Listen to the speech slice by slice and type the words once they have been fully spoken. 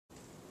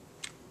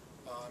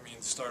I mean,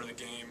 the start of the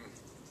game,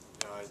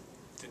 I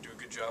didn't do a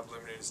good job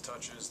limiting his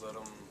touches, let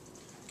him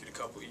get a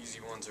couple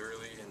easy ones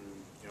early, and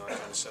I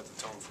kind of set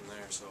the tone from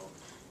there. So,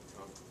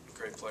 a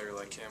great player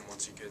like him,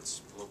 once he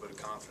gets a little bit of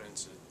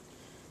confidence,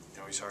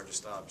 he's hard to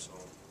stop. So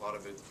a lot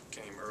of it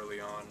came early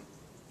on.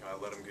 I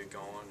let him get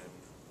going, and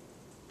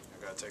I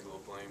got to take a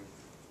little blame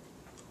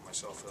on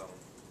myself for that one.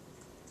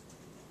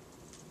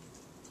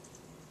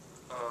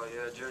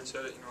 Yeah, Jared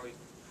said it. He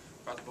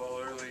got the ball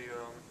early,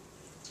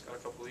 got a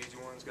couple easy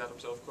ones, got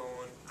himself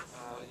going. He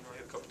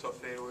had a couple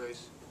tough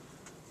fadeaways.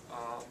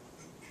 And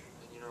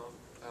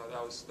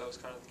that was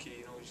kind of the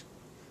key. He just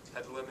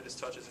had to limit his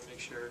touches and make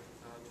sure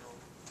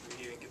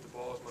he didn't get the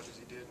ball as much as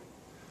he did,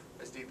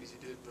 and as deep as he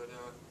did. But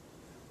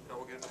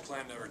we'll get it. The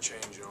plan never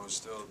changed.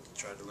 Still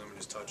tried to limit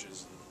his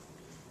touches. And,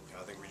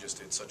 I think we just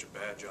did such a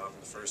bad job in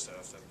the first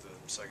half that the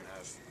second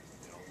half,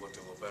 looked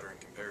a little better in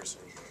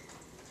comparison. But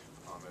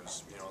it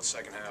was, the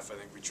second half, I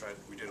think we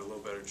did a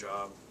little better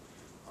job.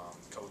 A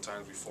couple of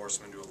times we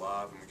forced them into a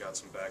lob, and we got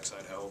some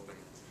backside help, and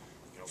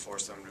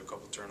forced them to do a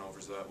couple of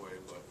turnovers that way.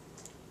 But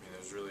it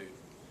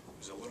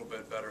was a little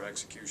bit better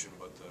execution,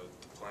 but the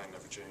plan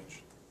never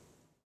changed.